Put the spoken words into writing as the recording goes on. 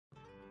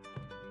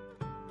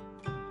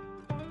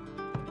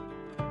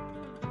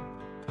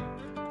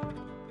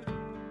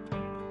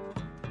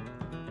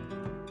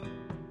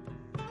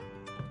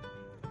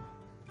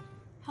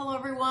Hello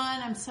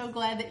everyone, I'm so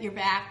glad that you're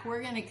back.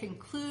 We're going to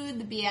conclude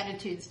the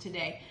Beatitudes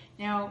today.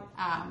 Now,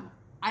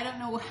 I don't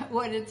know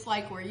what it's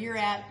like where you're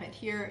at, but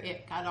here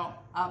it got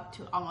up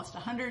to almost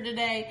 100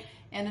 today,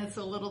 and it's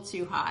a little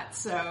too hot.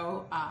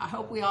 So I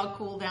hope we all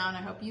cool down.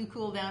 I hope you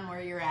cool down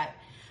where you're at.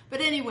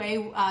 But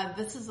anyway,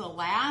 this is the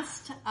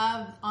last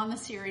on the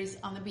series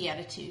on the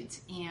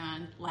Beatitudes.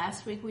 And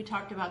last week we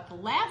talked about the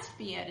last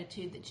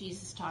Beatitude that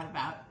Jesus taught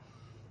about.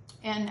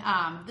 And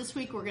this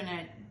week we're going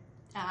to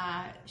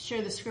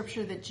share the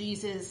scripture that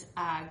Jesus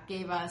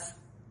gave us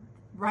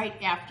right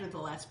after the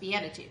last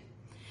Beatitude.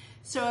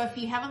 So if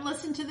you haven't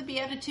listened to the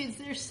Beatitudes,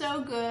 they're so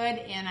good,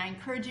 and I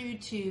encourage you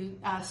to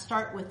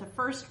start with the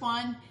first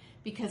one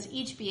because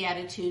each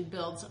Beatitude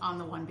builds on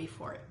the one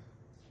before it.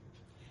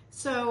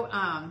 So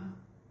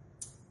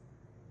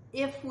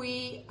if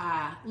we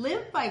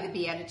live by the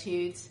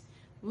Beatitudes,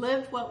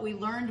 live what we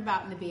learned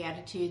about in the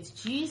Beatitudes,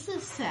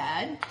 Jesus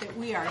said that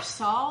we are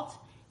salt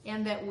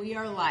and that we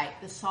are light,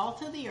 the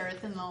salt of the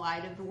earth and the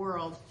light of the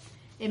world.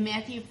 In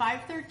Matthew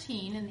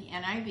 5:13 in the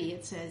NIV,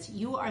 it says,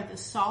 "You are the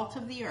salt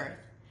of the earth.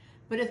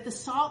 But if the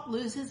salt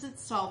loses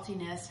its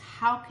saltiness,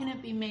 how can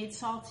it be made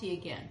salty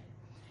again?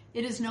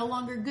 It is no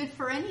longer good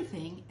for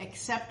anything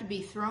except to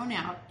be thrown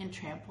out and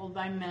trampled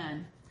by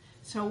men."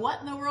 So what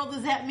in the world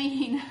does that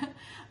mean?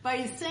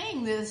 By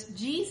saying this,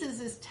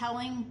 Jesus is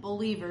telling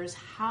believers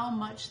how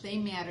much they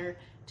matter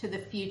to the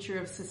future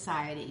of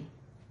society.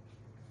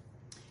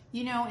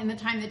 You know, in the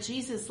time that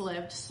Jesus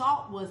lived,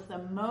 salt was the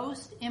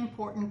most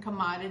important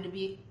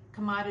commodity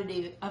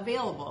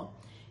available.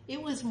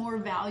 It was more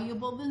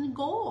valuable than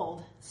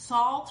gold.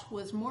 Salt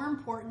was more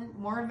important,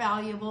 more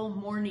valuable,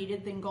 more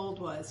needed than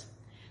gold was.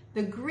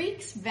 The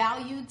Greeks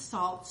valued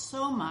salt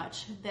so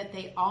much that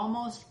they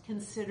almost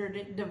considered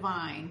it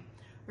divine.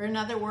 Or in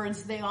other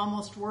words, they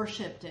almost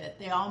worshipped it.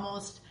 They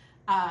almost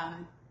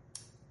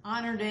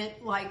honored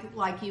it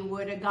like you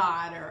would a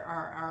god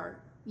or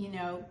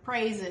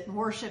praise it and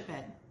worship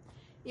it.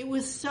 It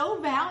was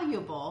so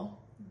valuable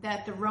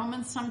that the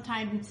Romans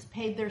sometimes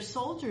paid their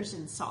soldiers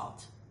in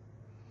salt.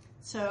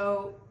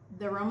 So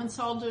the Roman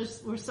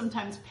soldiers were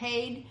sometimes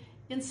paid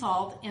in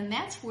salt, and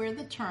that's where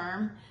the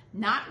term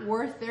not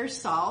worth their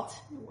salt,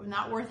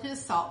 not worth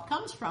his salt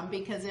comes from,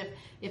 because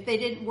if they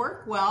didn't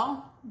work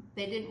well,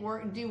 they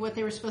didn't do what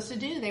they were supposed to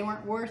do, they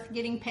weren't worth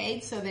getting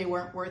paid, so they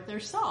weren't worth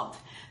their salt.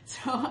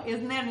 So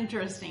isn't that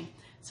interesting?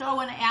 So I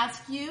want to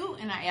ask you,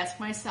 and I ask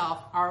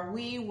myself, are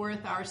we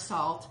worth our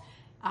salt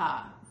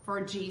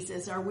for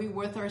Jesus? Are we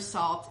worth our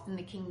salt in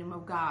the kingdom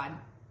of God?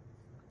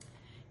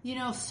 You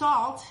know,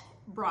 salt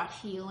brought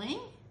healing.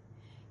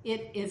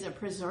 It is a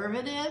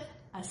preservative,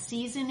 a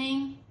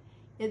seasoning.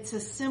 It's a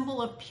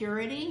symbol of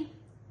purity.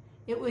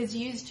 It was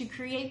used to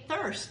create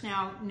thirst.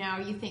 Now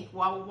you think,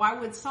 well, why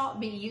would salt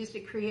be used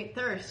to create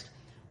thirst?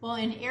 Well,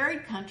 in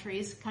arid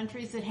countries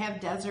that have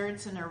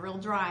deserts and are real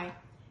dry,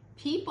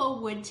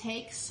 people would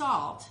take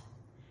salt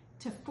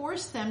to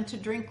force them to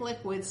drink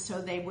liquids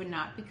so they would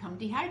not become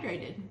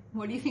dehydrated.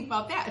 What do you think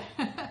about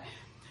that?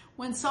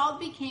 When salt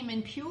became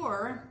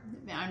impure,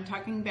 I'm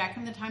talking back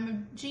in the time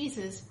of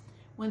Jesus,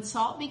 when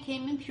salt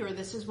became impure,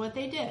 this is what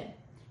they did.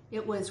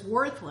 It was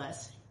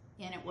worthless,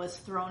 and it was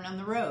thrown on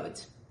the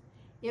roads.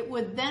 It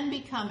would then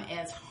become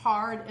as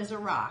hard as a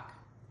rock.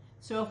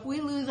 So if we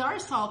lose our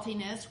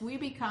saltiness, we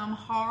become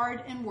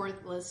hard and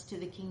worthless to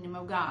the kingdom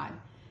of God.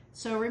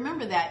 So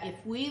remember that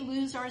if we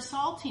lose our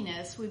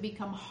saltiness, we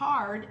become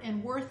hard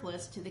and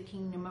worthless to the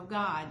kingdom of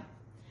God.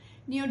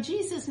 You know,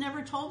 Jesus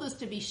never told us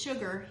to be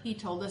sugar. He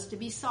told us to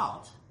be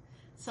salt.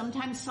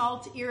 Sometimes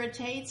salt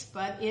irritates,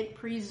 but it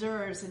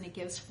preserves and it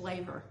gives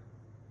flavor.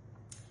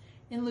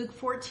 In Luke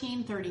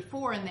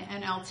 14:34 in the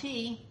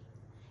NLT,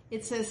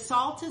 it says,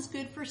 "Salt is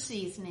good for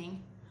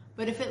seasoning,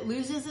 but if it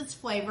loses its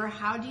flavor,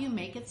 how do you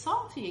make it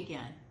salty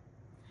again?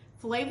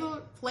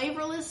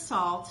 Flavorless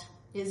salt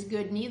is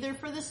good neither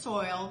for the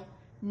soil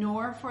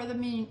nor for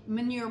the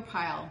manure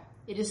pile.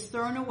 It is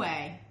thrown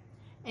away.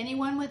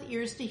 Anyone with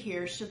ears to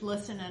hear should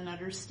listen and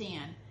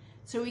understand."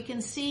 So we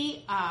can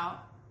see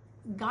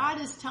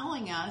God is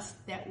telling us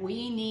that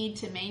we need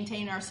to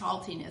maintain our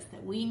saltiness,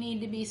 that we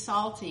need to be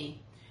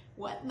salty.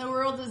 What in the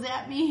world does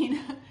that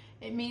mean?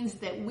 It means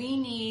that we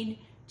need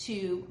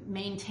to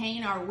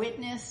maintain our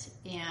witness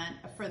and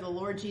for the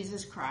Lord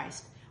Jesus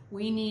Christ.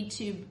 We need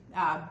to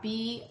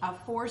be a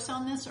force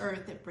on this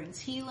earth that brings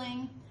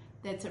healing,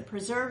 that's a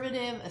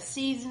preservative, a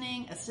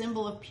seasoning, a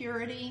symbol of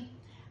purity.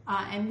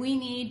 And we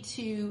need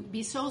to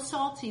be so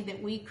salty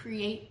that we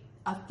create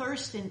a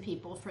thirst in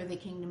people for the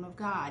kingdom of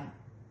God.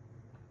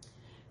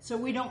 So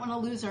we don't want to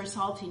lose our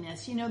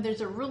saltiness. You know,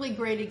 there's a really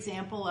great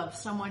example of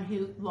someone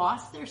who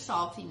lost their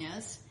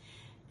saltiness,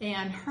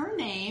 and her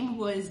name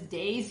was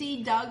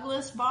Daisy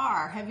Douglas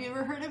Barr. Have you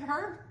ever heard of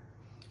her?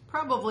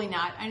 Probably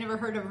not. I never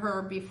heard of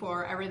her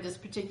before I read this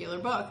particular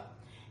book.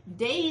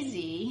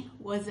 Daisy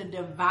was a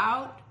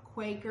devout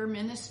Quaker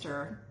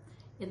minister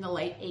in the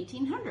late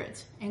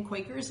 1800s, and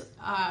Quakers,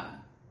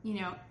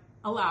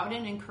 allowed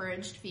and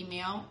encouraged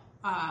female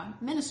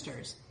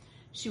ministers.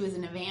 She was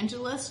an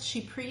evangelist.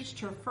 She preached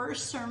her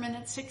first sermon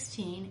at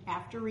 16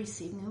 after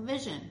receiving a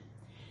vision.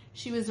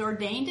 She was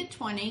ordained at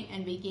 20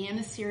 and began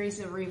a series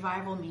of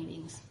revival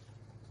meetings.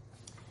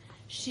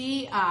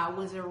 She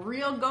was a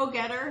real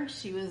go-getter.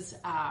 She was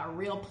a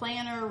real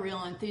planner,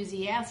 real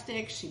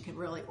enthusiastic. She could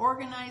really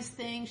organize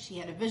things. She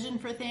had a vision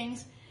for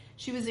things.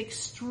 She was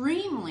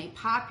extremely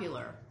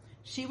popular.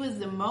 She was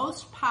the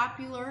most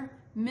popular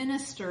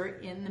minister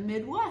in the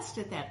Midwest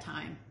at that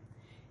time.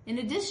 In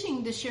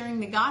addition to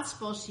sharing the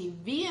gospel, she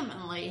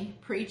vehemently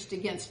preached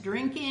against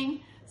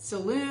drinking,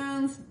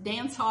 saloons,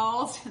 dance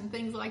halls, and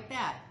things like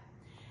that.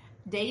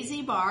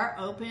 Daisy Barr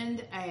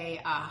opened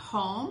a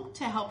home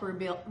to help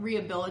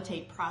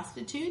rehabilitate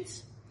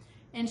prostitutes,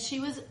 and she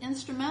was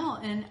instrumental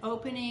in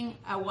opening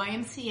a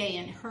YMCA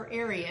in her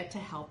area to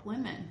help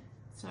women.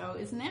 So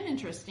isn't that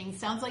interesting?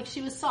 Sounds like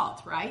she was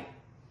salt, right?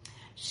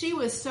 She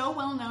was so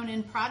well known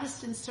in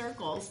Protestant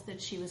circles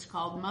that she was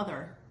called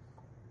Mother.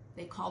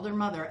 They called her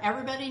Mother.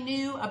 Everybody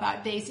knew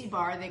about Daisy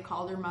Barr. They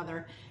called her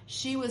Mother.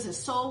 She was a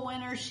soul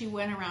winner. She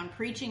went around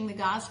preaching the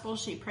gospel.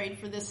 She prayed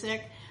for the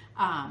sick.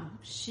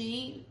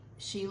 She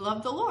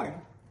loved the Lord.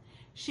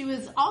 She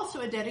was also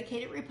a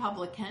dedicated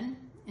Republican,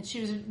 and she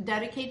was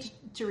dedicated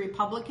to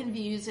Republican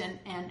views,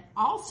 and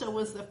also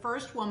was the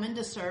first woman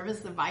to serve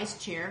as the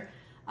vice chair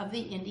of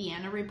the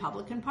Indiana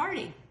Republican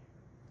Party.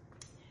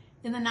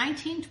 In the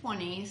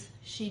 1920s,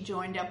 she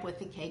joined up with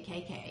the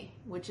KKK,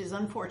 which is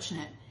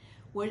unfortunate.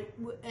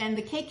 And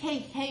the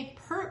KKK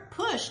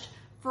pushed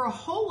for a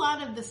whole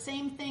lot of the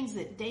same things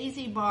that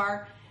Daisy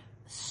Barr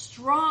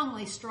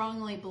strongly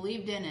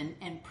believed in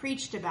and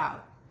preached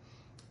about.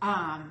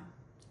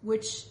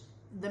 Which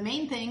the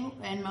main thing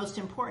and most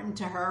important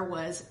to her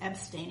was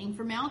abstaining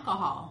from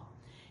alcohol.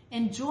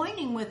 And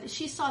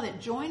she saw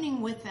that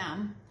joining with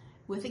them,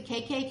 with the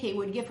KKK,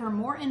 would give her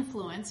more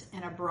influence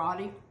and a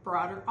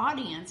broader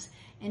audience.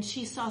 And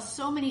she saw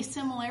so many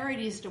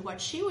similarities to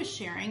what she was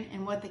sharing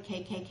and what the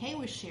KKK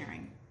was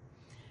sharing.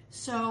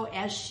 So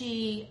as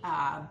she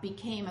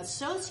became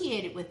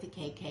associated with the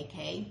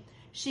KKK,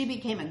 she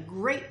became a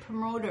great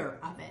promoter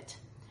of it.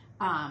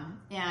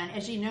 And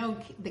as you know,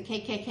 the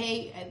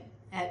KKK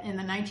in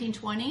the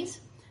 1920s,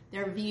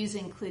 their views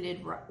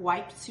included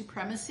white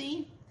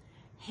supremacy,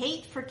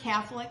 hate for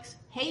Catholics,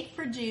 hate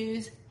for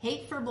Jews,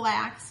 hate for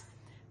blacks.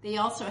 They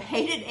also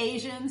hated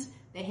Asians.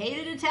 They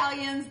hated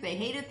Italians. They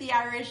hated the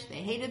Irish. They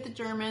hated the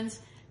Germans.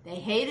 They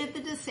hated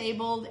the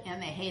disabled,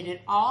 and they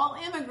hated all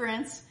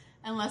immigrants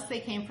unless they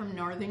came from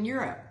Northern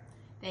Europe.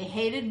 They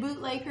hated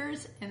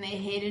bootleggers, and they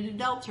hated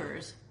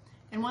adulterers.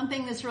 And one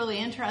thing that's really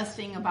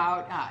interesting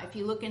about, if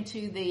you look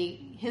into the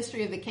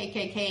history of the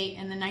KKK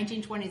in the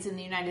 1920s in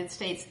the United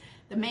States,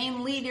 the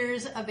main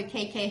leaders of the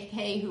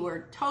KKK who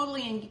were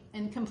totally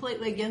and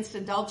completely against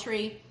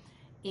adultery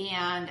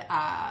and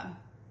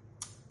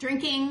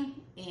drinking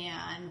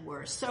and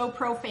were so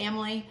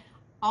pro-family,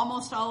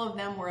 almost all of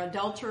them were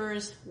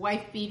adulterers,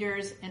 wife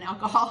beaters, and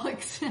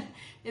alcoholics.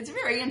 It's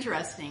very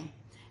interesting.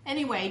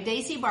 Anyway,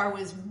 Daisy Barr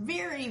was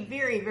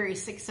very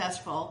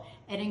successful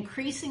at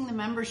increasing the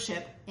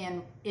membership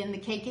in the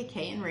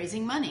KKK and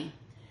raising money.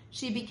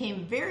 She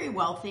became very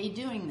wealthy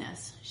doing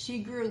this. She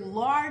grew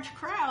large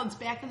crowds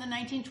back in the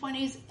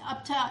 1920s,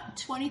 up to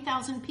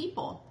 20,000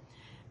 people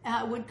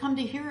would come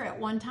to hear her at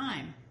one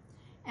time.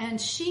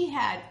 And she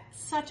had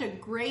such a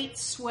great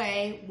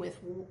sway with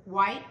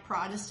white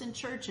Protestant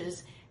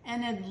churches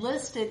and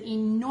enlisted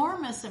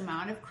enormous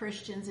amount of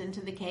Christians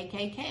into the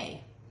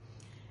KKK.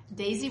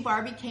 Daisy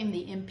Barr became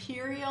the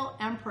Imperial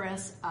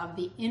Empress of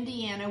the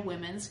Indiana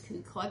Women's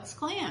Ku Klux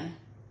Klan.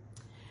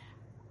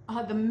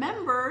 The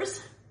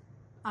members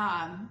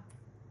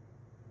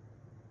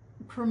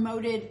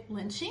promoted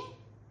lynching,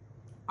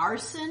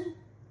 arson,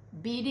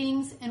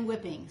 beatings, and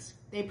whippings.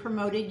 They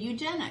promoted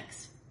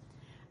eugenics.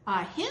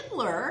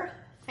 Hitler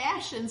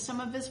fashioned some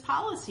of his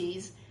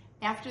policies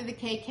after the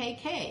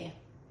KKK.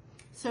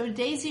 So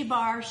Daisy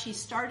Barr, she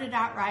started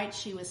out right.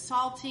 She was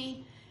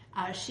salty.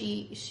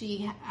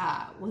 She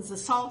was the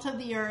salt of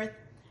the earth,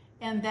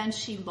 and then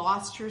she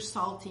lost her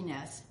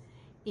saltiness,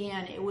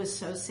 and it was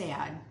so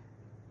sad.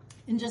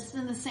 And just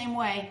in the same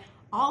way,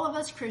 all of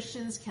us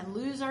Christians can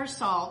lose our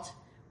salt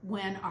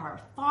when our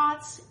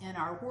thoughts and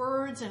our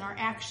words and our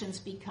actions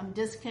become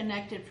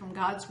disconnected from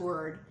God's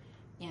word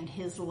and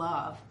his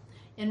love.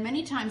 And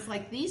many times,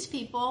 like these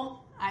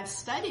people, I've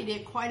studied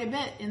it quite a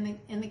bit in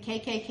the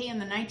KKK in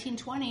the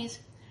 1920s.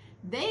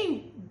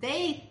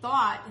 They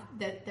thought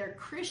that their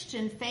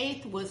Christian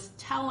faith was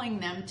telling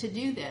them to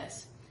do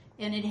this.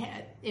 And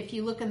if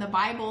you look in the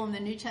Bible, in the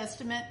New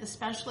Testament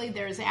especially,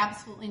 there's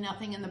absolutely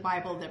nothing in the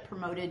Bible that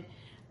promoted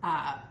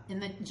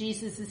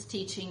Jesus'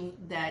 teaching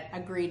that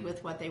agreed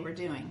with what they were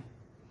doing.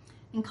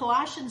 In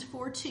Colossians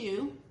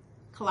 4:2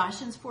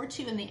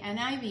 in the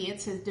NIV, it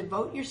says,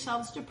 "Devote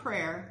yourselves to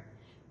prayer,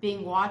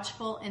 being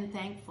watchful and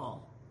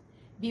thankful.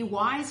 Be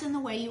wise in the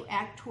way you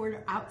act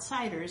toward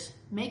outsiders.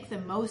 Make the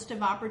most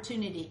of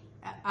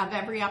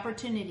every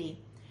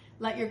opportunity.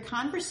 Let your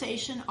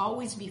conversation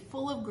always be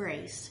full of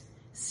grace,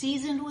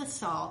 seasoned with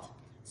salt,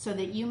 so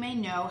that you may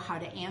know how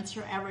to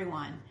answer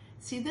everyone."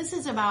 See, this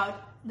is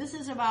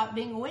about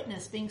being a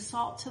witness, being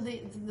salt to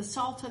the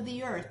salt of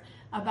the earth,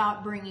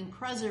 about bringing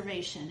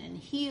preservation and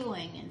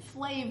healing and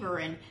flavor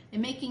and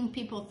making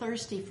people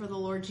thirsty for the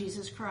Lord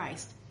Jesus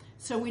Christ.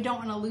 So we don't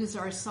want to lose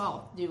our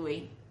salt, do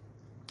we?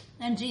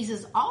 And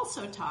Jesus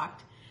also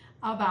talked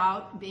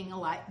about being the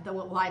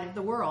light of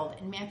the world.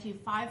 In Matthew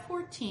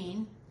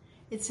 5:14,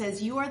 it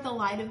says, "You are the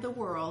light of the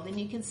world." And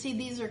you can see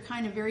these are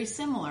kind of very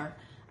similar.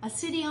 "A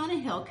city on a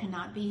hill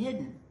cannot be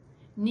hidden.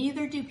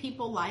 Neither do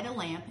people light a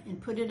lamp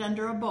and put it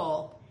under a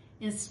bowl.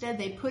 Instead,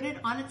 they put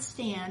it on its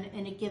stand,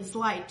 and it gives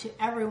light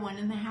to everyone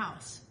in the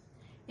house.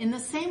 In the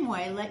same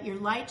way, let your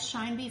light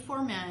shine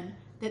before men,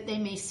 that they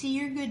may see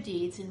your good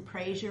deeds and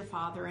praise your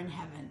Father in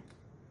heaven."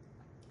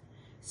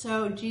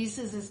 So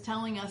Jesus is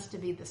telling us to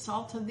be the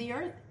salt of the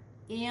earth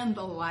and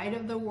the light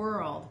of the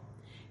world.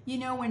 You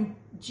know, when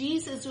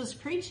Jesus was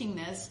preaching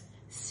this,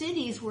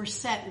 cities were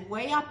set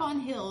way up on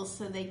hills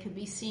so they could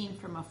be seen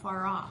from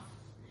afar off.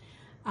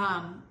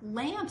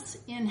 Lamps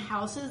in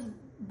houses,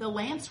 the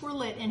lamps were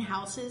lit in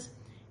houses,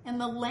 and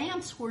the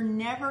lamps were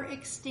never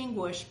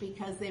extinguished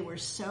because they were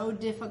so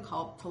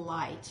difficult to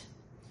light.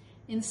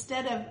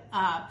 Instead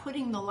of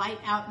putting the light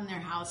out in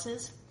their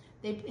houses,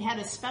 they had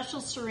a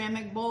special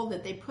ceramic bowl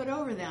that they put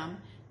over them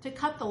to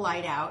cut the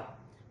light out,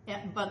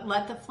 but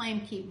let the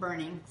flame keep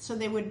burning so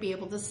they would be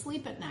able to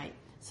sleep at night.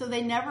 So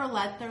they never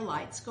let their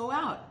lights go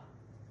out.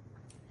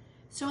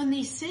 So in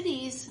these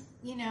cities,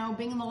 you know,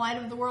 being the light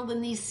of the world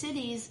in these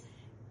cities,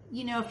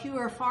 you know, if you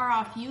were far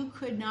off, you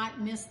could not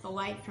miss the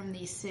light from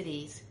these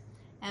cities.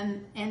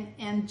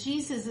 And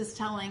Jesus is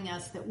telling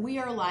us that we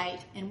are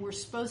light and we're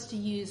supposed to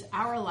use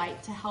our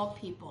light to help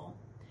people.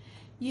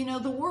 You know,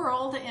 the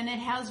world, and it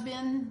has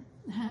been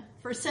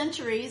for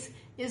centuries,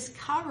 is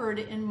covered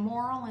in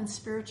moral and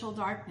spiritual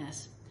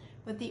darkness.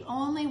 But the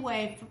only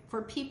way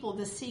for people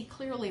to see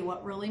clearly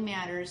what really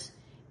matters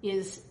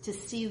is to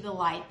see the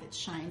light that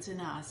shines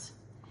in us.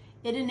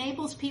 It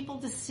enables people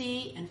to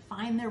see and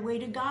find their way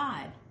to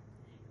God.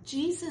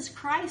 Jesus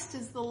Christ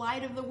is the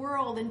light of the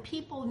world, and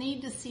people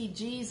need to see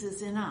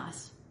Jesus in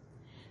us.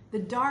 The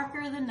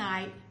darker the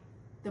night,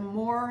 the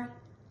more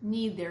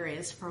need there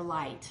is for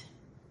light.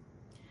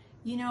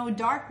 You know,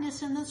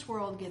 darkness in this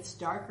world gets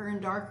darker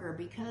and darker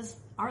because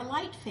our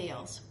light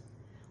fails.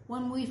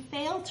 When we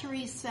fail to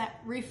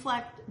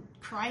reflect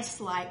Christ's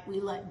light, we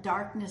let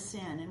darkness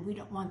in, and we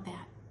don't want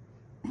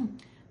that.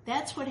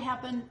 That's what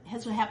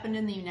has happened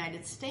in the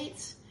United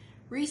States.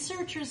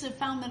 Researchers have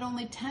found that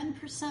only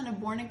 10% of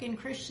born-again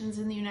Christians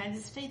in the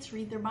United States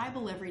read their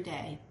Bible every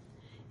day.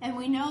 And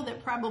we know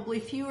that probably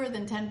fewer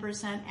than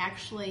 10%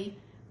 actually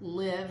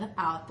live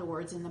out the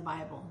words in the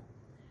Bible.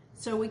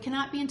 So we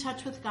cannot be in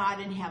touch with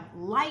God and have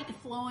light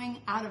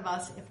flowing out of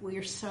us if we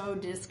are so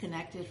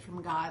disconnected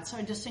from God. So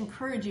I just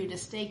encourage you to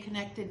stay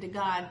connected to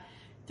God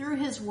through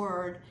His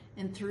Word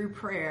and through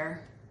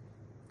prayer.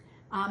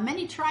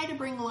 Many try to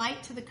bring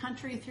light to the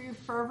country through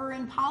fervor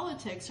in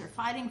politics or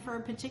fighting for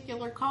a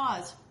particular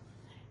cause.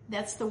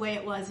 That's the way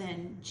it was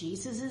in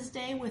Jesus'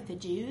 day with the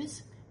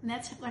Jews, and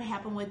that's what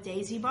happened with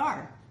Daisy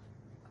Barr.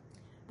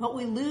 But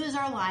we lose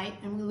our light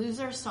and we lose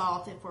our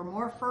salt if we're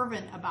more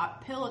fervent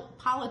about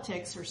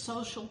politics or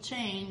social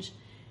change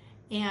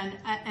and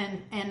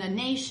a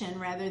nation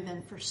rather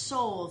than for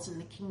souls in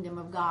the kingdom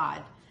of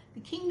God. The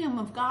kingdom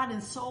of God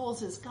and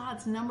souls is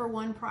God's number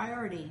one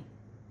priority.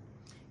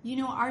 You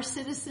know, our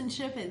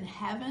citizenship in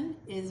heaven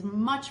is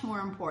much more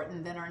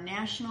important than our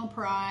national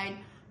pride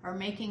or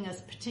making a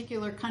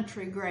particular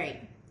country great.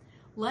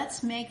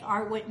 Let's make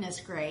our witness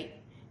great,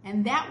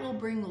 and that will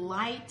bring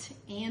light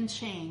and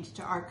change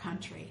to our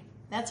country.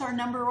 That's our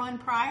number one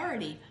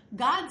priority,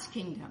 God's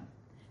kingdom.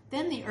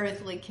 Then the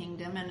earthly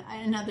kingdom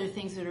and other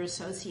things that are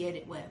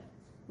associated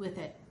with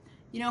it.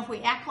 You know, if we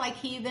act like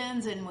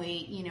heathens and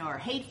we, you know, are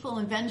hateful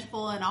and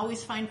vengeful and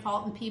always find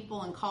fault in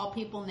people and call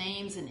people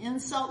names and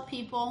insult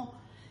people,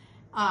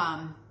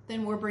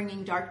 then we're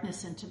bringing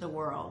darkness into the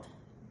world.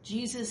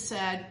 Jesus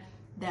said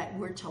that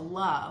we're to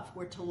love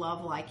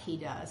like He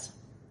does.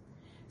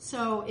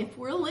 So if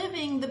we're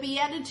living the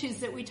Beatitudes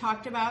that we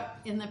talked about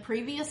in the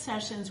previous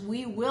sessions,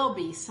 we will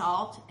be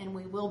salt and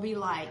we will be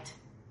light.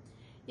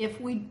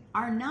 If we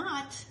are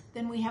not,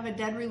 then we have a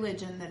dead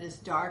religion that is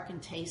dark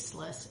and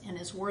tasteless and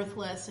is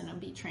worthless and will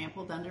be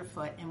trampled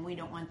underfoot, and we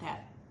don't want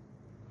that.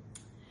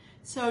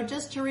 So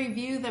just to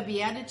review the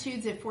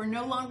Beatitudes, if we're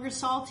no longer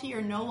salty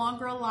or no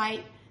longer a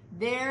light,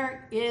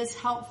 there is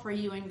help for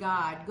you in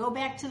God. Go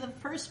back to the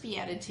first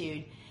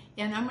Beatitude,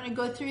 and I'm going to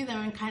go through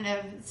them and kind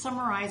of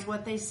summarize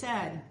what they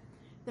said.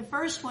 The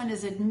first one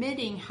is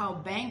admitting how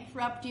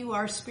bankrupt you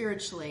are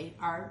spiritually,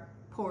 are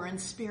poor in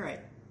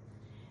spirit.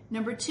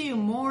 Number 2,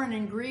 mourn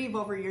and grieve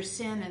over your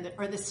sin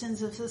or the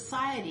sins of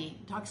society.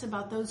 It talks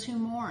about those who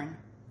mourn.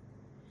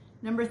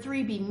 Number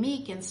 3, be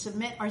meek and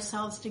submit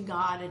ourselves to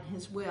God and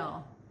His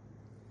will.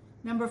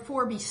 Number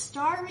 4, be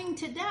starving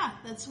to death.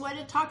 That's what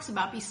it talks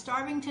about. Be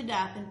starving to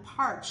death and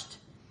parched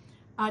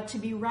to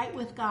be right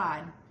with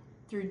God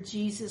through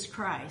Jesus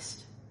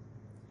Christ.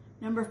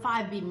 Number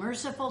 5, be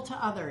merciful to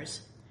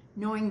others,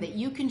 knowing that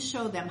you can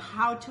show them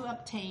how to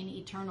obtain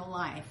eternal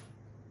life.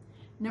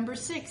 Number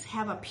 6,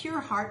 have a pure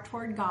heart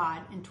toward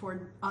God and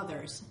toward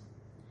others.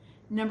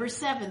 Number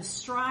 7,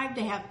 strive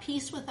to have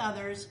peace with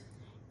others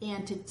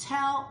and to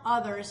tell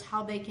others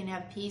how they can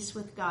have peace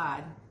with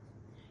God.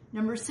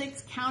 Number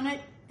 6, count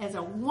it as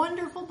a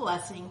wonderful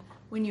blessing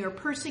when you are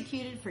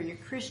persecuted for your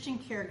Christian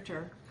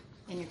character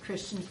and your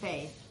Christian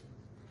faith.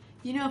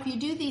 You know, if you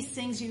do these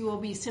things, you will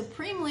be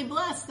supremely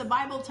blessed. The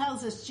Bible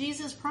tells us,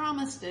 Jesus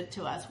promised it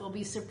to us. We'll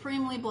be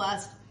supremely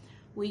blessed.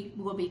 We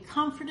will be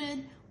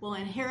comforted. We'll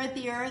inherit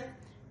the earth.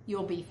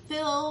 You'll be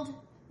filled.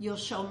 You'll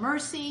show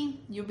mercy.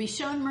 You'll be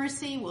shown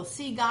mercy. We'll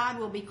see God.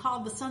 We'll be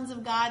called the sons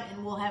of God,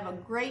 and we'll have a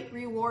great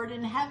reward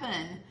in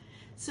heaven.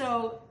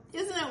 So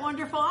isn't it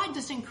wonderful? I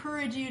just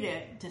encourage you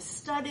to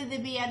study the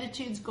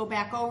Beatitudes, go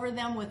back over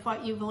them with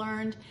what you've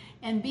learned,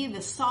 and be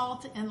the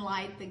salt and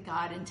light that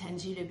God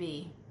intends you to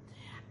be.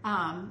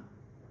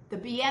 The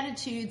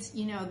Beatitudes,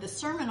 you know, the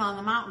Sermon on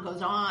the Mount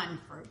goes on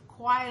for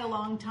quite a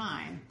long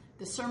time.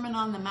 The Sermon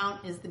on the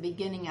Mount is the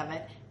beginning of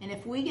it. And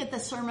if we get the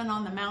Sermon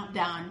on the Mount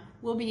down,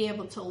 we'll be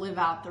able to live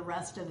out the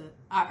rest of it.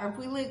 Or if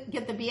we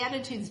get the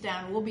Beatitudes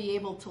down, we'll be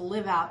able to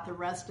live out the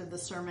rest of the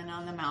Sermon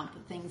on the Mount,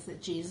 the things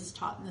that Jesus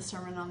taught in the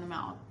Sermon on the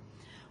Mount.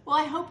 Well,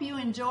 I hope you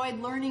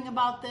enjoyed learning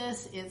about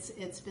this.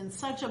 It's been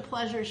such a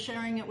pleasure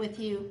sharing it with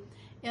you.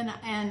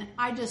 And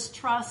I just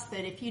trust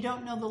that if you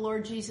don't know the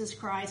Lord Jesus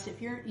Christ,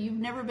 if you've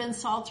never been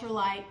salt or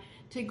light,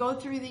 to go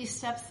through these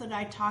steps that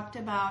I talked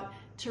about,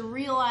 to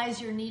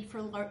realize your need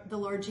for the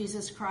Lord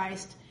Jesus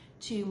Christ,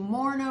 to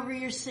mourn over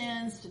your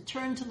sins, to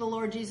turn to the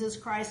Lord Jesus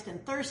Christ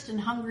and thirst and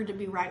hunger to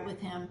be right with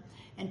Him,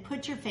 and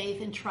put your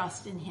faith and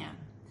trust in Him.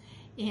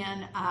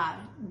 And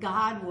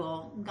God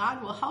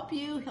will help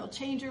you. He'll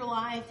change your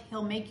life.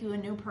 He'll make you a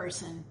new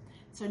person.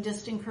 So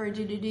just encourage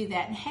you to do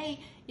that. And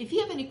hey, if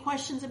you have any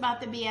questions about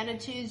the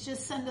Beatitudes,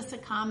 just send us a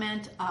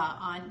comment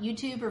on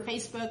YouTube or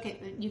Facebook.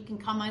 You can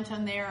comment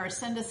on there or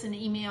send us an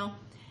email,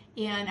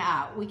 and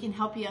we can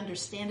help you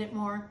understand it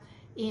more.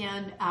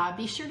 And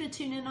be sure to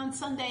tune in on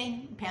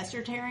Sunday.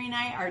 Pastor Terry and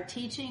I are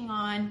teaching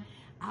on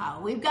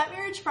We've Got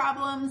Marriage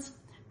Problems,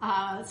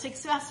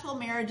 successful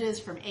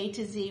marriages from A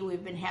to Z.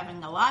 We've been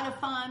having a lot of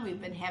fun.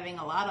 We've been having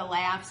a lot of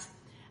laughs.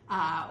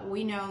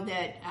 We know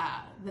that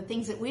the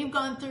things that we've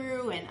gone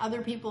through and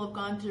other people have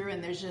gone through,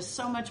 and there's just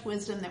so much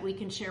wisdom that we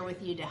can share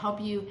with you to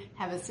help you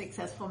have a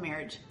successful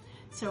marriage.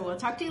 So we'll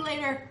talk to you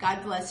later.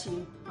 God bless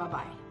you.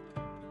 Bye-bye.